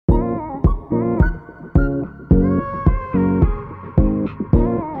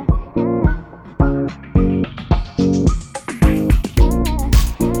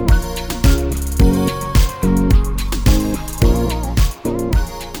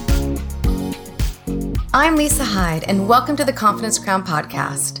I'm Lisa Hyde, and welcome to the Confidence Crown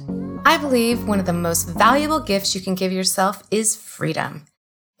podcast. I believe one of the most valuable gifts you can give yourself is freedom.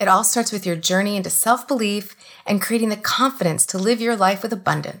 It all starts with your journey into self-belief and creating the confidence to live your life with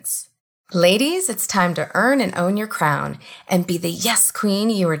abundance. Ladies, it's time to earn and own your crown and be the yes queen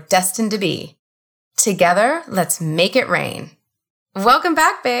you are destined to be. Together, let's make it rain. Welcome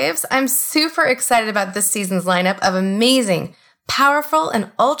back, babes. I'm super excited about this season's lineup of amazing, powerful,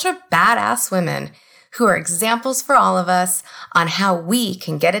 and ultra badass women who are examples for all of us on how we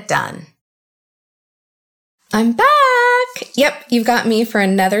can get it done. I'm back! Yep, you've got me for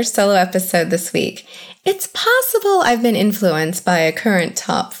another solo episode this week. It's possible I've been influenced by a current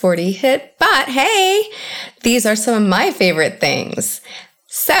top 40 hit, but hey, these are some of my favorite things.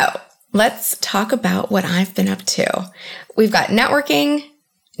 So, let's talk about what I've been up to. We've got networking,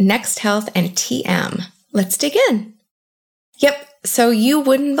 Next Health, and TM. Let's dig in. Yep. So you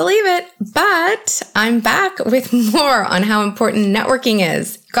wouldn't believe it, but I'm back with more on how important networking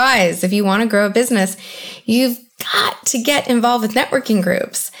is. Guys, if you want to grow a business, you've got to get involved with networking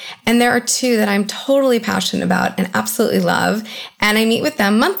groups. And there are two that I'm totally passionate about and absolutely love. And I meet with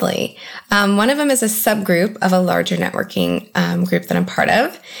them monthly. One of them is a subgroup of a larger networking group that I'm part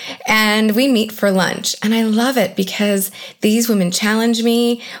of. And we meet for lunch. And I love it because these women challenge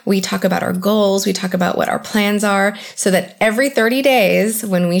me. We talk about our goals. We talk about what our plans are so that every 30 days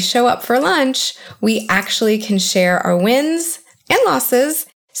when we show up for lunch, we actually can share our wins and losses.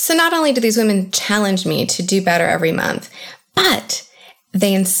 So not only do these women challenge me to do better every month, but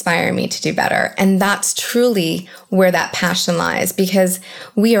they inspire me to do better. And that's truly where that passion lies because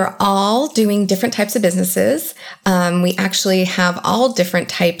we are all doing different types of businesses. We actually have all different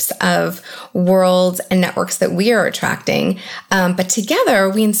types of worlds and networks that we are attracting. But together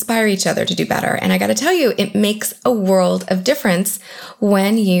we inspire each other to do better. And I got to tell you, it makes a world of difference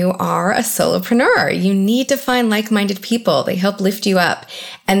when you are a solopreneur. You need to find like-minded people. They help lift you up.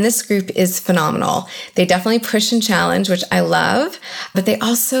 And this group is phenomenal. They definitely push and challenge, which I love, but they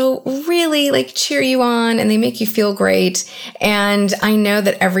also really cheer you on and they make you feel great. And I know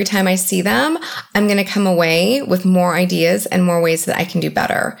that every time I see them, I'm going to come away with more ideas and more ways that I can do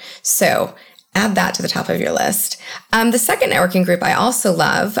better. So add that to the top of your list. The second networking group I also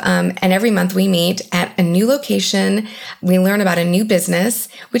love, and every month we meet at a new location. We learn about a new business,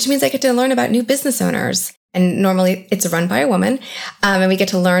 which means I get to learn about new business owners. And normally it's run by a woman. And we get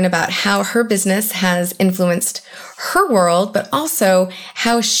to learn about how her business has influenced her world, but also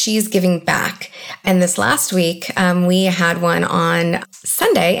how she's giving back. And this last week, we had one on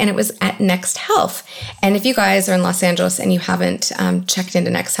Sunday and it was at Next Health. And if you guys are in Los Angeles and you haven't checked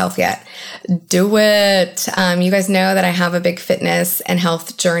into Next Health yet, do it. You guys know that I have a big fitness and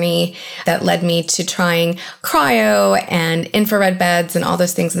health journey that led me to trying cryo and infrared beds and all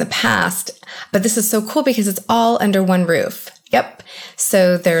those things in the past. But this is so cool because it's all under one roof. Yep.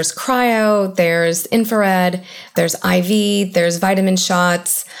 So there's cryo, there's infrared, there's IV, there's vitamin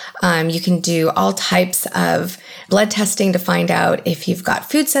shots. You can do all types of blood testing to find out if you've got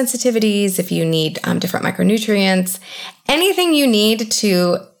food sensitivities, if you need different micronutrients, anything you need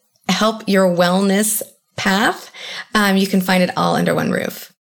to help your wellness path. You can find it all under one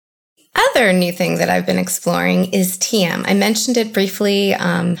roof. Other new thing that I've been exploring is TM. I mentioned it briefly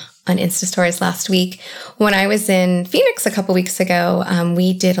on Insta Stories last week. When I was in Phoenix a couple weeks ago,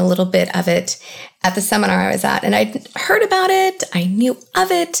 we did a little bit of it at the seminar I was at, and I'd heard about it, I knew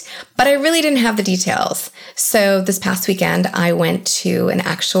of it, but I really didn't have the details. So this past weekend, I went to an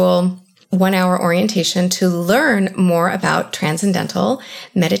actual 1-hour orientation to learn more about transcendental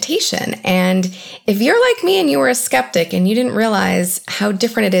meditation. And if you're like me and you were a skeptic and you didn't realize how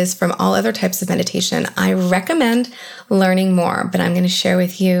different it is from all other types of meditation, I recommend learning more. But I'm going to share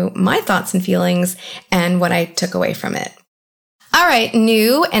with you my thoughts and feelings and what I took away from it. All right,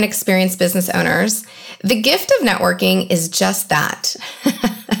 new and experienced business owners, the gift of networking is just that.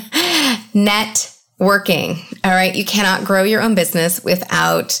 Networking. All right. You cannot grow your own business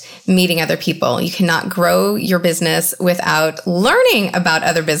without meeting other people. You cannot grow your business without learning about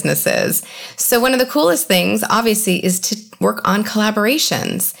other businesses. So one of the coolest things, obviously, is to work on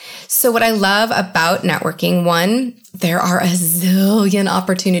collaborations. So what I love about networking, one, there are a zillion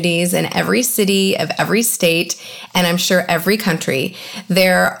opportunities in every city of every state, and I'm sure every country.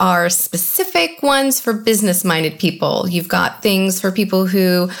 There are specific ones for business-minded people. You've got things for people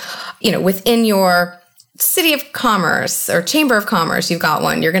who, within your city of commerce or chamber of commerce, you've got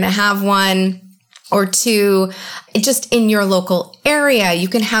one. You're going to have one or two just in your local area. You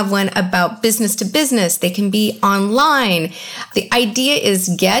can have one about business to business. They can be online. The idea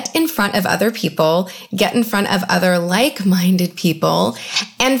is get in front of other people, get in front of other like-minded people,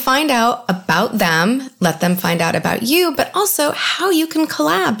 and and find out about them, let them find out about you, but also how you can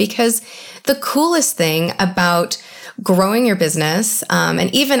collab. Because the coolest thing about growing your business,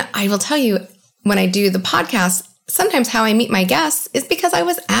 and even I will tell you when I do the podcast, sometimes how I meet my guests is because I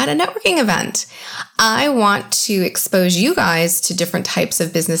was at a networking event. I want to expose you guys to different types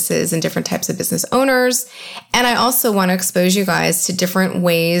of businesses and different types of business owners. And I also want to expose you guys to different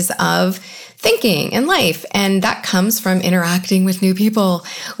ways of thinking in life. And that comes from interacting with new people.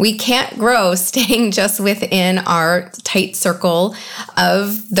 We can't grow staying just within our tight circle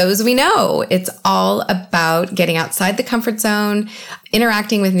of those we know. It's all about getting outside the comfort zone,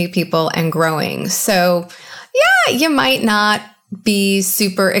 interacting with new people, and growing. So yeah, you might not be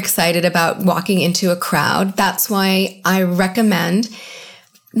super excited about walking into a crowd. That's why I recommend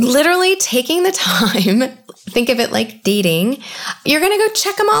literally taking the time. Think of it like dating. You're going to go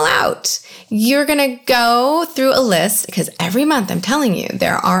check them all out. You're going to go through a list because every month, I'm telling you,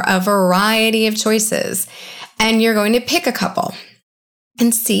 there are a variety of choices, and you're going to pick a couple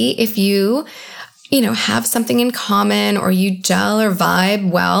and see if you have something in common or you gel or vibe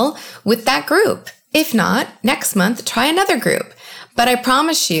well with that group. If not, next month, try another group. But I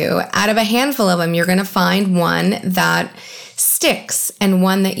promise you, out of a handful of them, you're going to find one that sticks and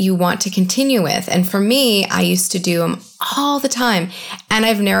one that you want to continue with. And for me, I used to do them all the time. And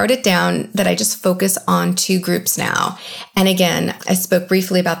I've narrowed it down that I just focus on 2 groups now. And again, I spoke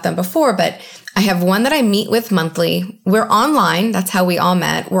briefly about them before, but I have one that I meet with monthly. We're online. That's how we all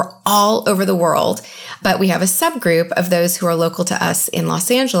met. We're all over the world, but we have a subgroup of those who are local to us in Los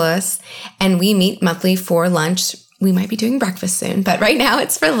Angeles, and we meet monthly for lunch. We might be doing breakfast soon, but right now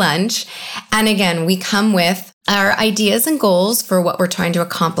it's for lunch. And again, we come with our ideas and goals for what we're trying to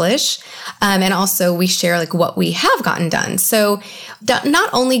accomplish. And also we share like what we have gotten done. So that not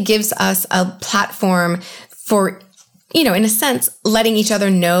only gives us a platform for in a sense, letting each other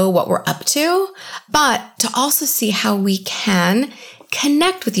know what we're up to, but to also see how we can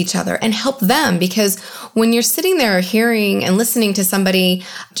connect with each other and help them. Because when you're sitting there hearing and listening to somebody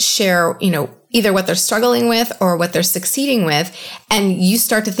share, either what they're struggling with or what they're succeeding with, and you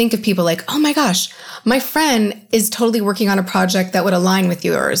start to think of people like, oh my gosh, my friend is totally working on a project that would align with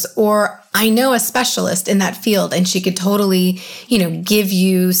yours, or I know a specialist in that field and she could totally, give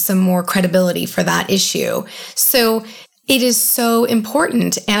you some more credibility for that issue. So it is so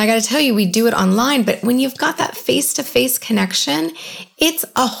important. And I got to tell you, we do it online, but when you've got that face-to-face connection, it's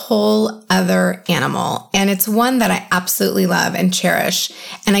a whole other animal. And it's one that I absolutely love and cherish.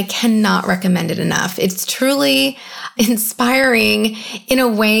 And I cannot recommend it enough. It's truly inspiring in a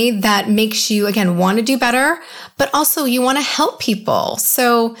way that makes you, again, want to do better, but also you want to help people.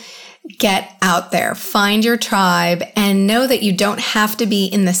 So get out there, find your tribe, and know that you don't have to be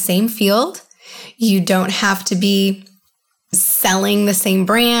in the same field. You don't have to be selling the same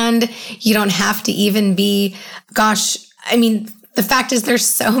brand. You don't have to even be, the fact is there's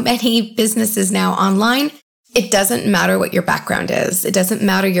so many businesses now online. It doesn't matter what your background is. It doesn't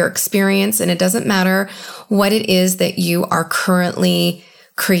matter your experience, and it doesn't matter what it is that you are currently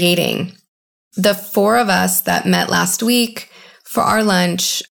creating. The 4 of us that met last week for our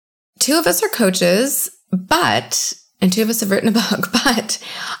lunch, 2 of us are coaches, and 2 of us have written a book, but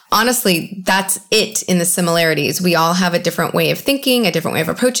honestly, that's it in the similarities. We all have a different way of thinking, a different way of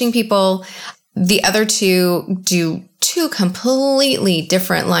approaching people. The other 2 do 2 completely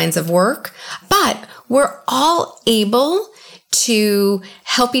different lines of work, but we're all able to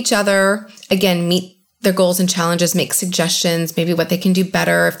help each other, again, meet their goals and challenges, make suggestions, maybe what they can do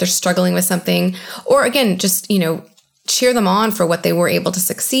better if they're struggling with something, or again, just, cheer them on for what they were able to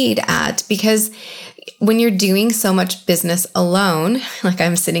succeed at. Because when you're doing so much business alone, like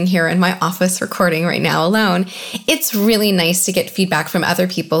I'm sitting here in my office recording right now alone, it's really nice to get feedback from other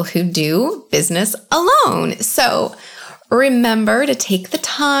people who do business alone. So remember to take the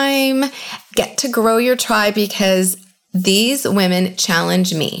time, get to grow your tribe, because these women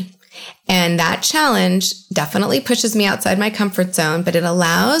challenge me. And that challenge definitely pushes me outside my comfort zone, but it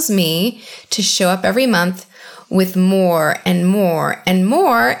allows me to show up every month with more and more and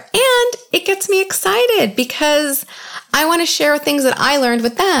more. And it gets me excited because I want to share things that I learned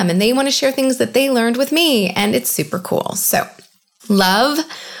with them, and they want to share things that they learned with me. And it's super cool. So love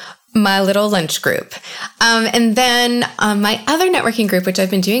my little lunch group. And then my other networking group, which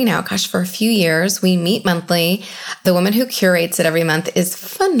I've been doing now, for a few years, we meet monthly. The woman who curates it every month is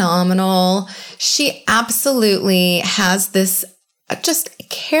phenomenal. She absolutely has this just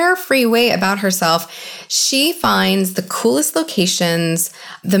carefree way about herself. She finds the coolest locations,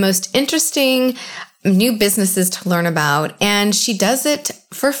 the most interesting new businesses to learn about, and she does it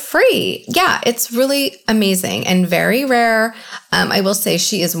for free. Yeah, it's really amazing and very rare. I will say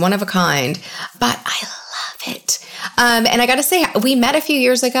she is one of a kind, but I love it. And I got to say, we met a few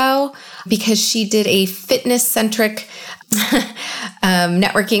years ago because she did a fitness-centric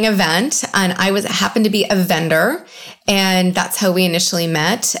networking event, and I happened to be a vendor, and that's how we initially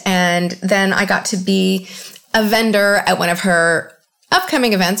met. And then I got to be a vendor at one of her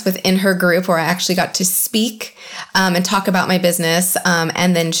upcoming events within her group, where I actually got to speak and talk about my business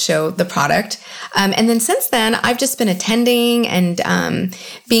and then show the product. And then since then, I've just been attending and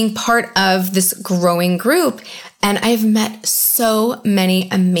being part of this growing group. And I've met so many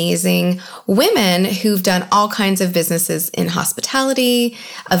amazing women who've done all kinds of businesses in hospitality,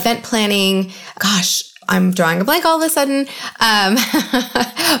 event planning. Gosh, I'm drawing a blank all of a sudden.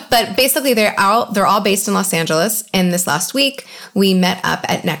 But basically, they're all based in Los Angeles. And this last week, we met up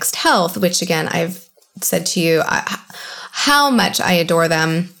at Next Health, which again, I've said to you how much I adore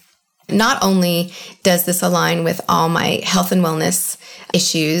them. Not only does this align with all my health and wellness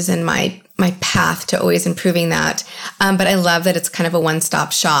issues and my path to always improving that, but I love that it's kind of a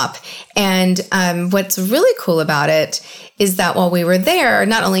one-stop shop. And what's really cool about it is that while we were there,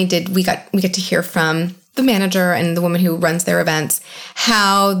 not only did we get to hear from the manager and the woman who runs their events,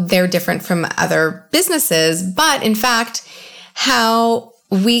 how they're different from other businesses, but in fact, how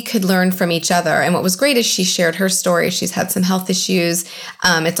we could learn from each other. And what was great is she shared her story. She's had some health issues.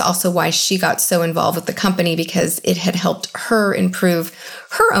 It's also why she got so involved with the company, because it had helped her improve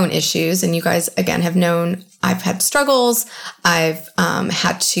her own issues. And you guys, again, have known I've had struggles. I've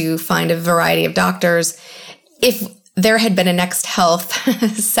had to find a variety of doctors. If there had been a Next Health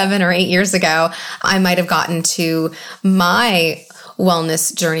 7 or 8 years ago, I might have gotten to my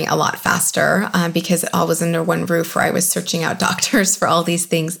wellness journey a lot faster because it all was under one roof, where I was searching out doctors for all these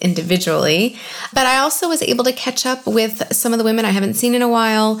things individually. But I also was able to catch up with some of the women I haven't seen in a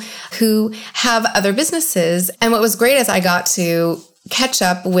while who have other businesses. And what was great is I got to catch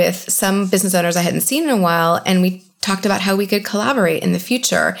up with some business owners I hadn't seen in a while, and we talked about how we could collaborate in the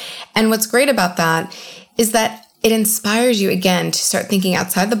future. And what's great about that is that it inspires you again to start thinking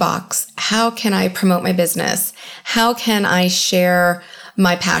outside the box. How can I promote my business? How can I share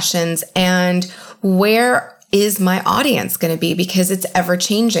my passions? And where is my audience going to be? Because it's ever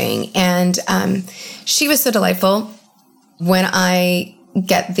changing. And she was so delightful. When I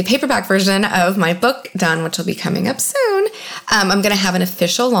get the paperback version of my book done, which will be coming up soon, I'm going to have an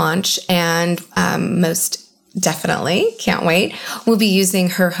official launch, and most definitely, can't wait, we'll be using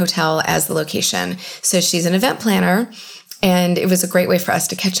her hotel as the location. So she's an event planner, and it was a great way for us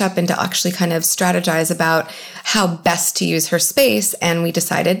to catch up and to actually kind of strategize about how best to use her space. And we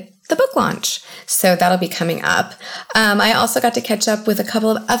decided the book launch. So that'll be coming up. I also got to catch up with a couple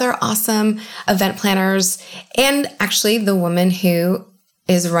of other awesome event planners, and actually the woman who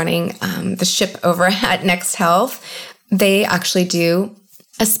is running the ship over at Next Health. They actually do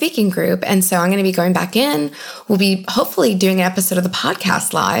a speaking group. And so I'm going to be going back in. We'll be hopefully doing an episode of the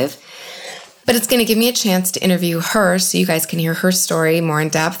podcast live, but it's going to give me a chance to interview her so you guys can hear her story more in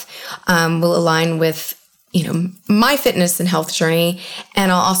depth. Will align with, my fitness and health journey. And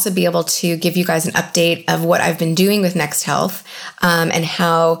I'll also be able to give you guys an update of what I've been doing with Next Health, and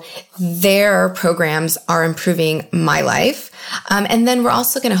how their programs are improving my life. And then we're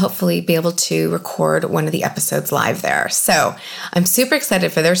also going to hopefully be able to record one of the episodes live there. So I'm super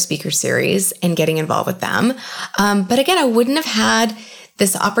excited for their speaker series and getting involved with them. But again, I wouldn't have had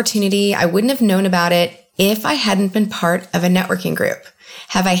this opportunity. I wouldn't have known about it if I hadn't been part of a networking group.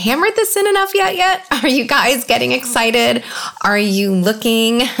 Have I hammered this in enough yet? Are you guys getting excited? Are you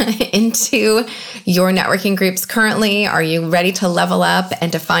looking into your networking groups currently? Are you ready to level up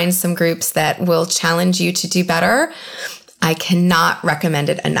and to find some groups that will challenge you to do better? I cannot recommend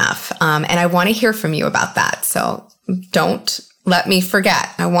it enough. And I want to hear from you about that. So don't let me forget.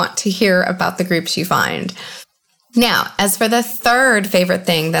 I want to hear about the groups you find. Now, as for the third favorite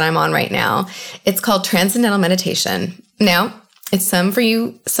thing that I'm on right now, it's called Transcendental Meditation. Now, it's some of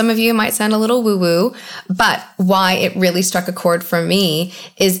you it might sound a little woo-woo, but why it really struck a chord for me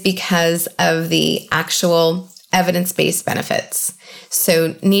is because of the actual evidence-based benefits.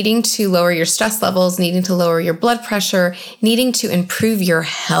 So needing to lower your stress levels, needing to lower your blood pressure, needing to improve your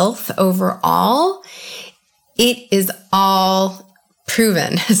health overall, it is all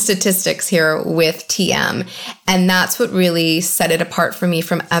proven statistics here with TM. And that's what really set it apart for me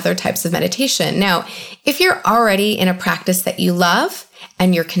from other types of meditation. Now, if you're already in a practice that you love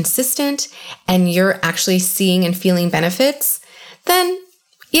and you're consistent and you're actually seeing and feeling benefits, then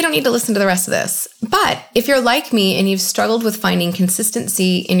you don't need to listen to the rest of this. But if you're like me and you've struggled with finding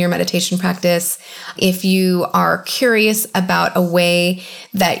consistency in your meditation practice, if you are curious about a way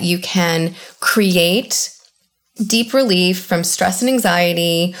that you can create deep relief from stress and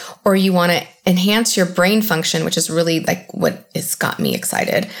anxiety, or you want to enhance your brain function, which is really like what has got me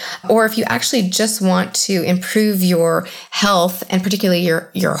excited, or if you actually just want to improve your health and particularly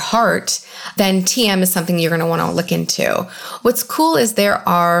your heart, then TM is something you're going to want to look into. What's cool is there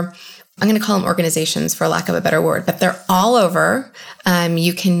are, I'm going to call them organizations for lack of a better word, but they're all over.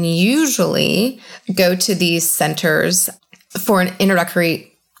 You can usually go to these centers for an introductory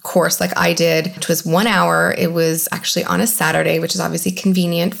course like I did, which was 1 hour. It was actually on a Saturday, which is obviously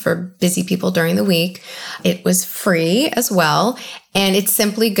convenient for busy people during the week. It was free as well. And it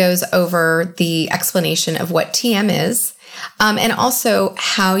simply goes over the explanation of what TM is, and also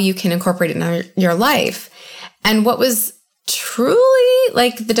how you can incorporate it in your life. And what was truly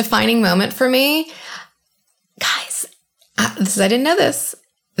like the defining moment for me, guys, I didn't know this.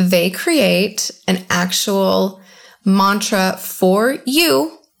 They create an actual mantra for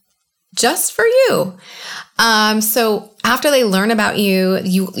you, just for you. So after they learn about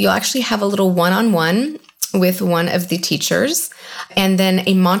you'll actually have a little one-on-one with one of the teachers, and then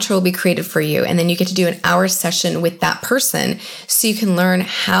a mantra will be created for you. And then you get to do an hour session with that person so you can learn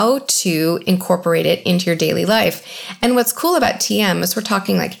how to incorporate it into your daily life. And what's cool about TM is we're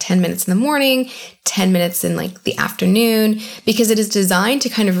talking like 10 minutes in the morning, 10 minutes in like the afternoon, because it is designed to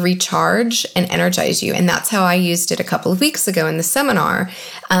kind of recharge and energize you. And that's how I used it a couple of weeks ago in the seminar.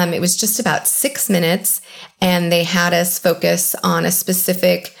 It was just about 6 minutes, and they had us focus on a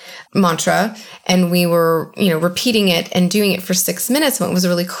specific mantra, and we were, repeating it and doing it for 6 minutes. And what was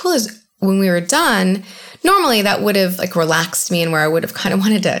really cool is when we were done, normally that would have like relaxed me and where I would have kind of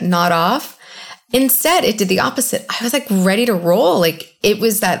wanted to nod off. Instead, it did the opposite. I was like ready to roll. Like it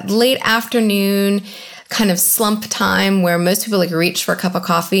was that late afternoon kind of slump time where most people like reach for a cup of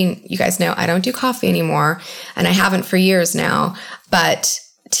coffee. You guys know I don't do coffee anymore, and I haven't for years now, but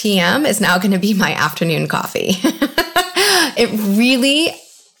TM is now going to be my afternoon coffee. It really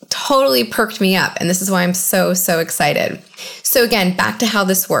totally perked me up. And this is why I'm so, so excited. So again, back to how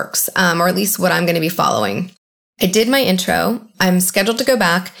this works, or at least what I'm going to be following. I did my intro. I'm scheduled to go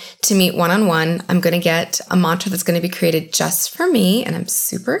back to meet one-on-one. I'm going to get a mantra that's going to be created just for me, and I'm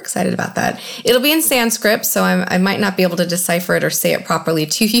super excited about that. It'll be in Sanskrit, so I might not be able to decipher it or say it properly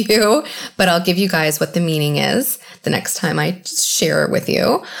to you, but I'll give you guys what the meaning is the next time I share it with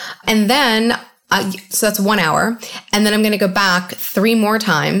you. And then so that's 1 hour. And then I'm going to go back 3 more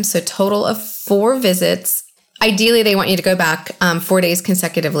times. So total of 4 visits. Ideally, they want you to go back 4 days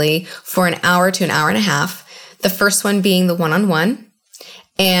consecutively for an hour to an hour and a half. The first one being the one-on-one.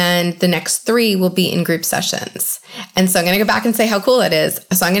 And the next 3 will be in group sessions. And so I'm going to go back and say how cool that is.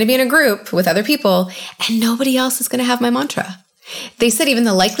 So I'm going to be in a group with other people, and nobody else is going to have my mantra. They said even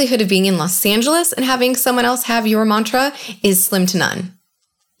the likelihood of being in Los Angeles and having someone else have your mantra is slim to none.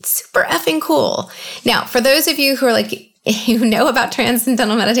 Super effing cool. Now, for those of you who are like, you know about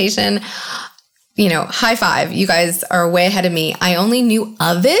transcendental meditation, high five. You guys are way ahead of me. I only knew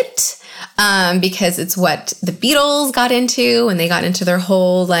of it because it's what the Beatles got into when they got into their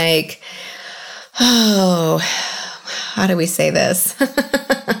whole how do we say this?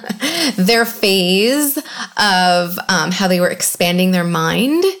 Their phase of how they were expanding their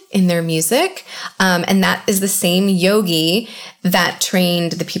mind in their music. And that is the same yogi that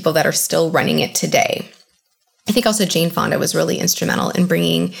trained the people that are still running it today. I think also Jane Fonda was really instrumental in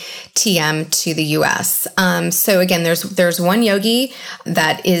bringing TM to the US. So again, there's one yogi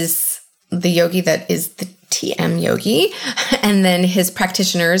that is the yogi that is the TM yogi, and then his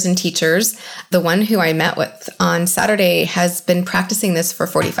practitioners and teachers. The one who I met with on Saturday has been practicing this for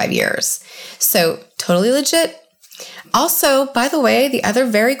 45 years. So totally legit. Also, by the way, the other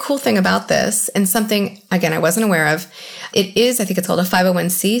very cool thing about this, and something, again, I wasn't aware of, I think it's called a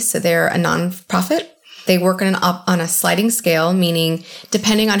 501c. So they're a nonprofit. They work on a sliding scale, meaning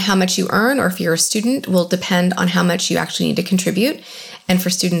depending on how much you earn, or if you're a student, will depend on how much you actually need to contribute. And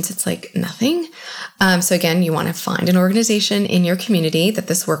for students, it's like nothing. So again, you want to find an organization in your community that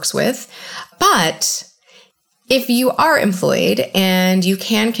this works with. But if you are employed and you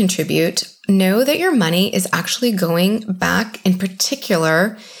can contribute, know that your money is actually going back in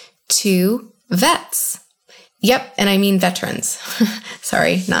particular to vets. Yep, and I mean veterans.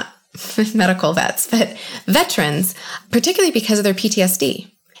 Sorry, not medical vets, but veterans, particularly because of their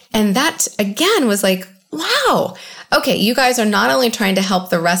PTSD. And that, again, was like, wow, okay, you guys are not only trying to help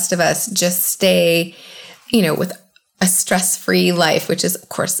the rest of us just stay, with a stress-free life, which is, of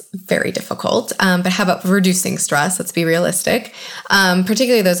course, very difficult. But how about reducing stress? Let's be realistic.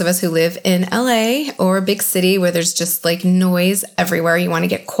 Particularly those of us who live in LA or a big city where there's just like noise everywhere. You want to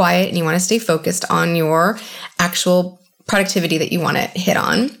get quiet and you want to stay focused on your actual productivity that you want to hit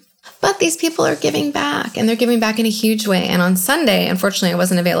on. But these people are giving back, and they're giving back in a huge way. And on Sunday, unfortunately, I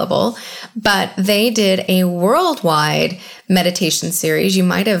wasn't available, but they did a worldwide meditation series. You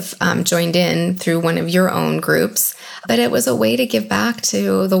might have joined in through one of your own groups, but it was a way to give back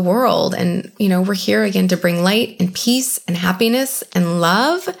to the world. And, we're here again to bring light and peace and happiness and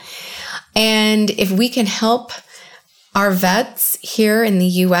love. And if we can help our vets here in the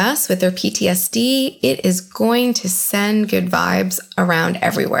US with their PTSD, it is going to send good vibes around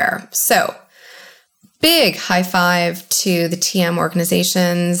everywhere. So, big high five to the TM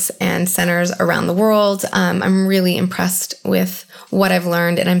organizations and centers around the world. I'm really impressed with what I've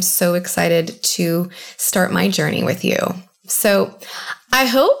learned, and I'm so excited to start my journey with you. So, I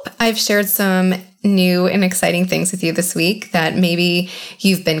hope I've shared some new and exciting things with you this week that maybe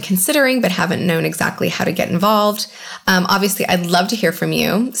you've been considering but haven't known exactly how to get involved. Obviously, I'd love to hear from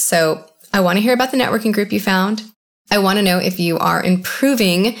you. So I want to hear about the networking group you found. I want to know if you are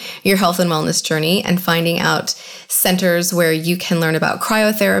improving your health and wellness journey and finding out centers where you can learn about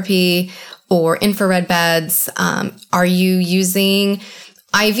cryotherapy or infrared beds. Are you using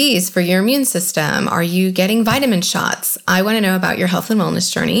IVs for your immune system? Are you getting vitamin shots? I want to know about your health and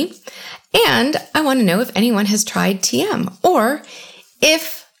wellness journey. And I want to know if anyone has tried TM or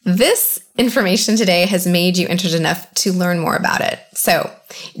if this information today has made you interested enough to learn more about it. So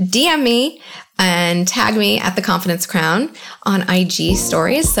DM me and tag me at The Confidence Crown on IG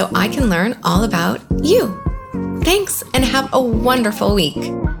stories so I can learn all about you. Thanks, and have a wonderful week.